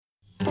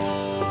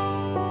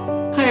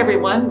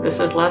everyone.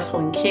 This is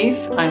Leslyn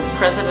Keith. I'm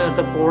president of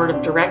the board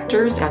of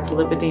directors at the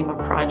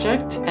Lipedema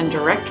Project and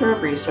director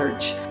of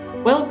research.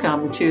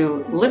 Welcome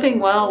to Living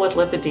Well with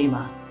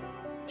Lipedema.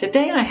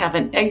 Today I have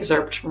an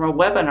excerpt from a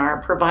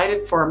webinar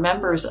provided for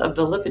members of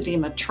the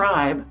Lipedema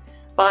Tribe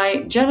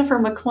by Jennifer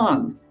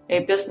McClung,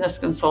 a business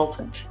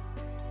consultant.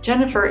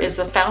 Jennifer is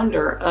the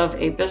founder of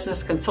a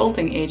business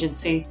consulting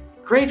agency,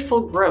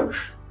 Greatfull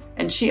Growth,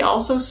 and she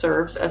also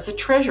serves as the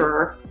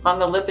treasurer on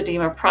the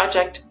Lipedema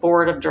Project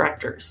board of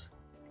directors.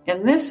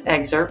 In this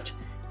excerpt,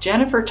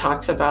 Jennifer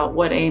talks about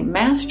what a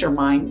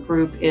mastermind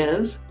group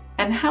is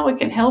and how it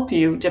can help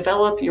you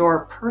develop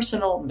your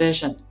personal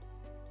vision.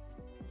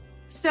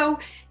 So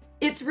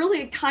it's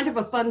really kind of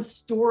a fun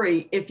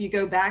story if you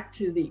go back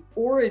to the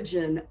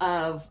origin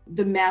of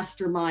the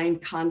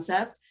mastermind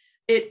concept.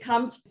 It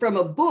comes from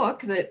a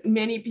book that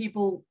many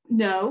people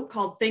know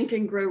called Think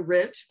and Grow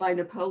Rich by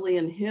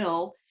Napoleon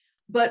Hill.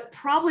 But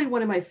probably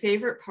one of my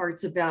favorite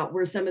parts about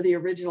where some of the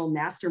original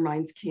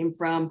masterminds came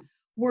from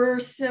were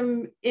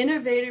some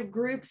innovative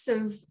groups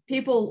of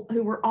people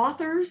who were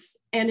authors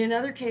and in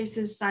other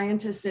cases,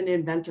 scientists and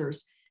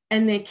inventors.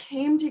 And they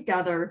came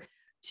together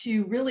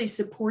to really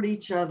support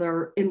each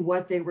other in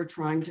what they were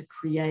trying to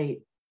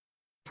create.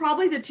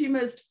 Probably the two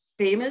most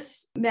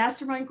famous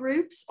mastermind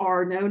groups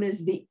are known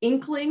as the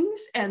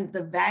Inklings and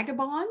the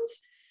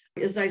Vagabonds.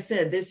 As I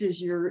said, this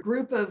is your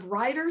group of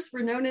writers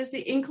were known as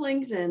the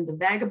Inklings, and the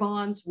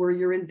Vagabonds were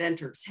your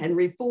inventors,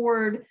 Henry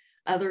Ford,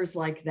 others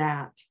like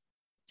that.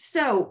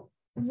 So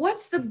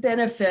what's the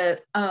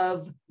benefit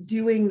of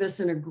doing this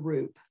in a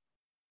group?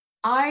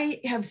 I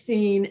have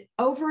seen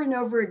over and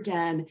over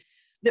again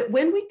that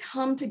when we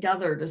come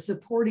together to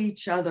support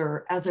each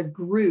other as a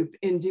group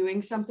in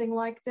doing something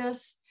like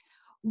this,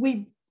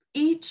 we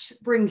each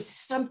bring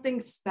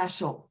something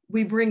special.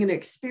 We bring an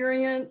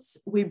experience,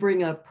 we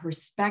bring a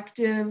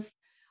perspective,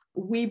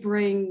 we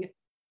bring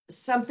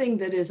something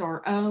that is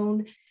our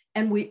own,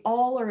 and we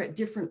all are at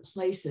different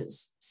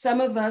places. Some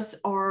of us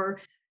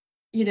are,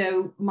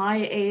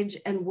 my age,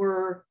 and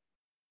we're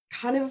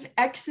kind of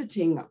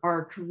exiting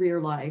our career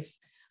life.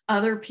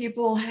 Other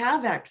people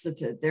have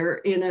exited. They're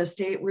in a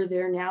state where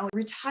they're now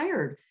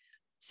retired.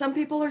 Some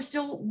people are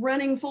still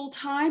running full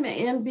time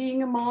and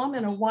being a mom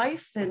and a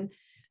wife. And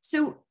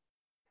so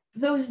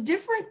those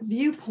different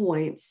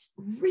viewpoints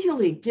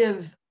really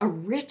give a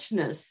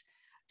richness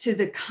to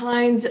the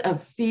kinds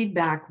of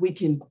feedback we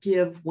can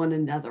give one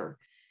another.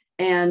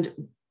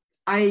 And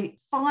I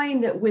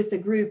find that with the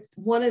group,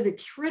 one of the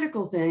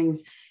critical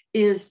things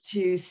is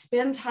to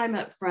spend time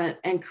up front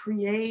and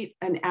create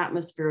an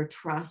atmosphere of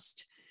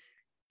trust,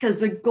 because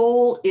the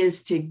goal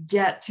is to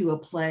get to a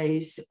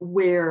place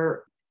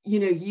where,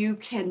 you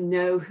can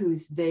know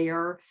who's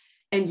there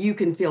and you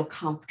can feel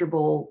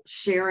comfortable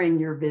sharing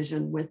your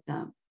vision with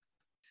them.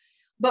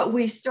 But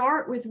we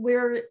start with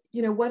where,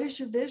 what is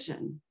your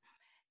vision?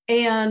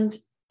 And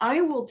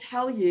I will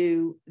tell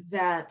you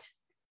that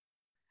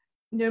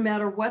no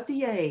matter what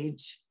the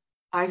age,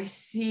 I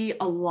see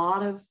a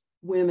lot of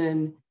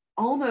women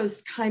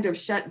almost kind of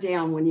shut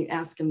down when you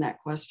ask them that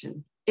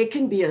question. It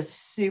can be a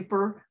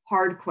super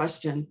hard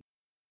question.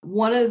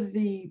 One of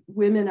the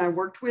women I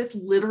worked with,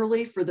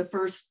 literally for the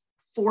first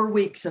 4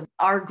 weeks of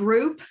our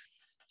group,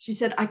 she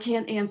said, "I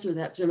can't answer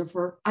that,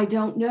 Jennifer. I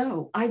don't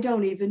know. I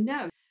don't even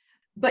know."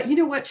 But you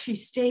know what? She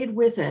stayed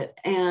with it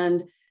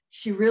and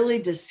she really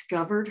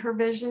discovered her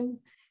vision,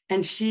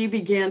 and she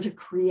began to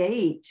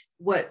create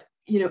what,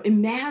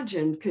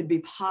 imagined could be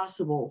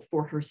possible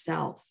for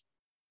herself.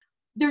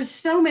 There's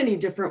so many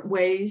different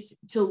ways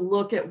to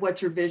look at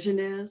what your vision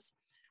is.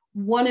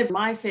 One of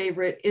my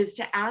favorite is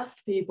to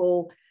ask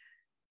people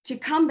to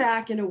come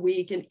back in a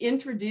week and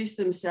introduce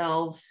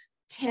themselves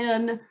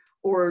 10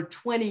 or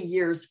 20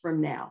 years from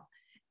now,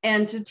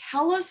 and to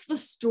tell us the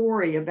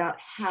story about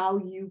how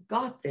you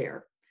got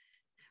there.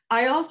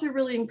 I also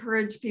really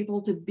encourage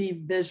people to be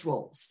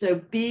visual. So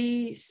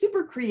be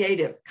super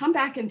creative. Come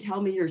back and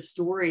tell me your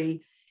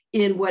story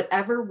in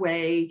whatever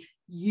way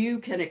you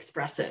can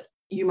express it.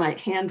 You might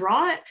hand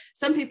draw it.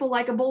 Some people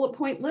like a bullet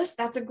point list.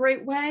 That's a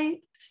great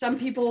way. Some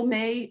people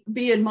may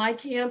be in my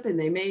camp and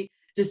they may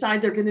decide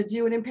they're going to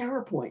do it in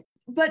PowerPoint.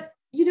 But,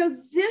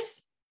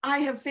 this I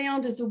have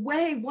found is a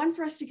way, one,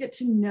 for us to get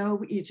to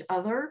know each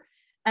other.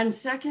 And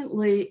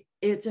secondly,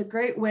 it's a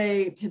great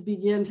way to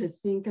begin to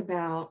think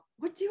about,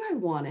 what do I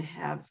want to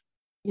have,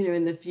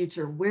 in the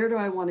future? Where do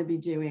I want to be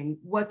doing?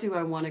 What do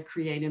I want to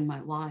create in my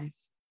life?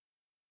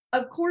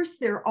 Of course,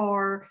 there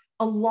are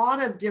a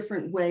lot of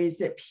different ways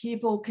that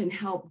people can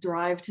help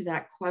drive to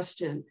that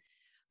question.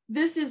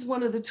 This is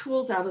one of the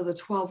tools out of the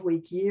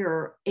 12-week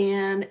year,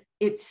 and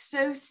it's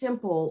so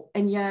simple.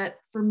 And yet,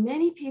 for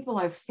many people,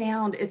 I've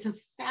found it's a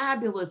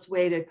fabulous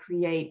way to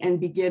create and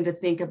begin to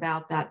think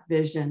about that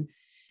vision.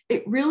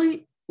 It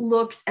really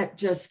looks at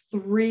just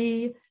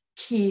 3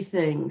 key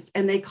things,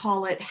 and they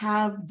call it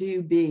have,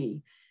 do,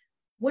 be.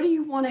 What do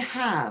you want to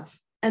have?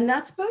 And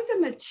that's both a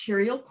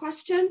material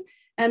question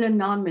and a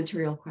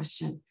non-material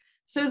question.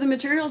 So the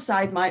material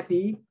side might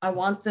be, I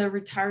want the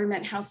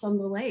retirement house on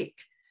the lake.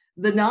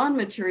 The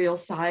non-material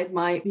side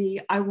might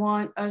be, I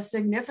want a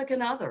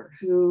significant other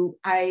who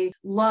I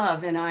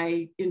love and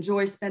I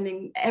enjoy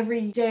spending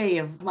every day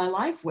of my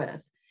life with.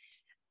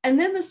 And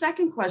then the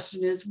second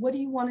question is, what do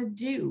you want to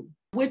do?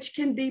 Which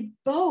can be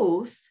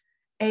both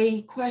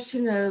a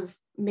question of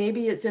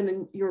maybe it's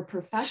in your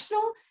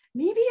professional,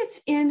 maybe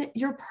it's in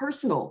your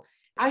personal.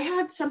 I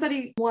had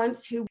somebody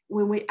once who,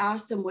 when we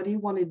asked them, what do you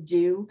want to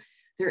do?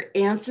 Their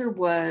answer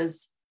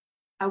was,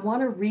 I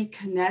want to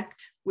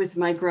reconnect with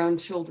my grown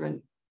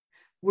children.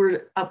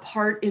 We're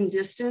apart in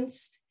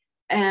distance,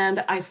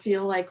 and I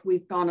feel like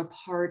we've gone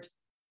apart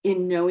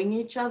in knowing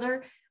each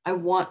other. I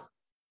want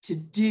to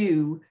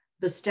do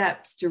the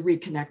steps to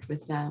reconnect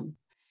with them.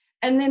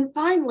 And then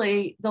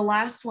finally, the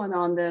last one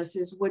on this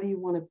is, what do you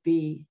want to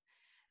be?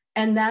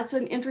 And that's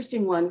an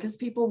interesting one because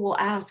people will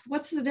ask,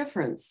 what's the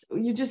difference?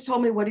 You just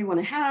told me, what do you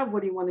want to have?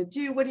 What do you want to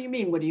do? What do you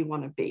mean? What do you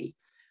want to be?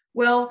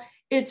 Well,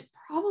 it's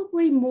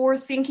probably more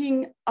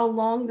thinking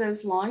along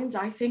those lines.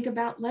 I think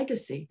about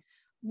legacy.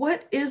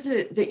 What is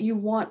it that you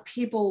want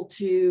people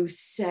to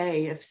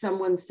say if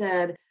someone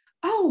said,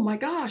 oh my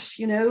gosh,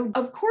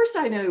 of course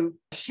I know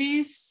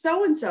she's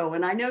so-and-so,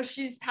 and I know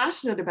she's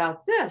passionate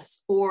about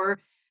this, or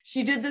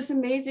she did this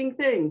amazing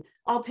thing.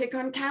 I'll pick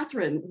on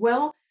Catherine.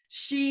 Well,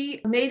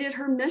 she made it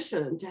her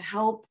mission to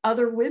help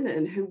other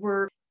women who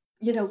were,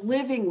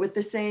 living with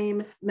the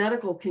same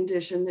medical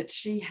condition that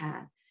she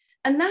had.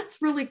 And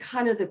that's really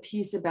kind of the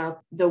piece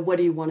about the what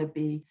do you want to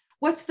be?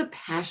 What's the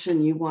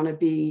passion you want to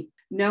be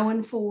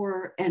known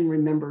for and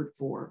remembered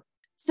for?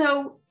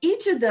 So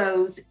each of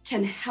those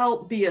can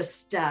help be a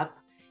step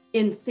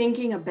in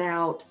thinking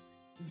about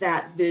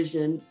that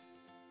vision.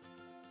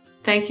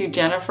 Thank you,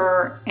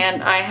 Jennifer.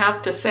 And I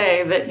have to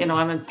say that,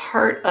 I'm a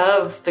part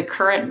of the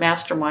current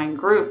Mastermind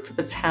group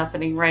that's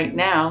happening right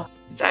now.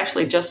 It's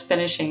actually just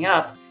finishing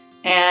up,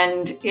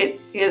 and it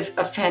is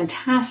a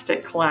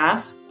fantastic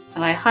class,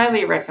 and I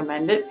highly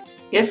recommend it.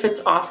 If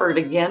it's offered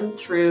again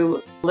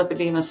through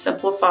Lipedema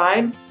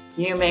Simplified,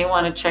 you may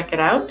want to check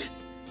it out.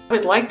 I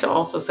would like to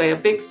also say a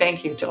big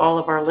thank you to all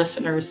of our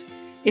listeners.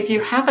 If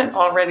you haven't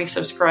already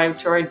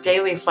subscribed to our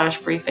daily flash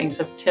briefings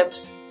of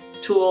tips,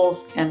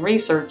 tools, and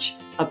research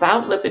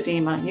about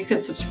lipedema, you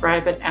can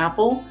subscribe at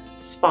Apple,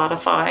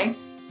 Spotify,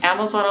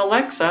 Amazon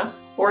Alexa,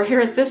 or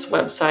here at this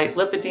website,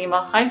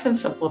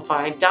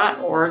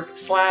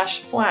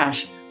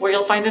 lipedema-simplified.org/flash, where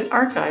you'll find an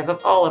archive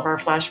of all of our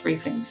flash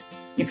briefings.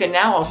 You can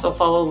now also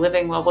follow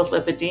Living Well with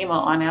Lipedema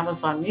on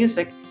Amazon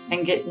Music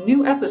and get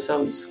new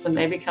episodes when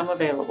they become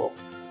available.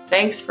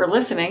 Thanks for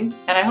listening,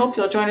 and I hope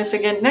you'll join us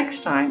again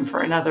next time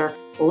for another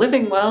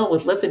Living Well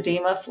with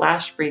Lipedema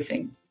flash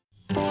briefing.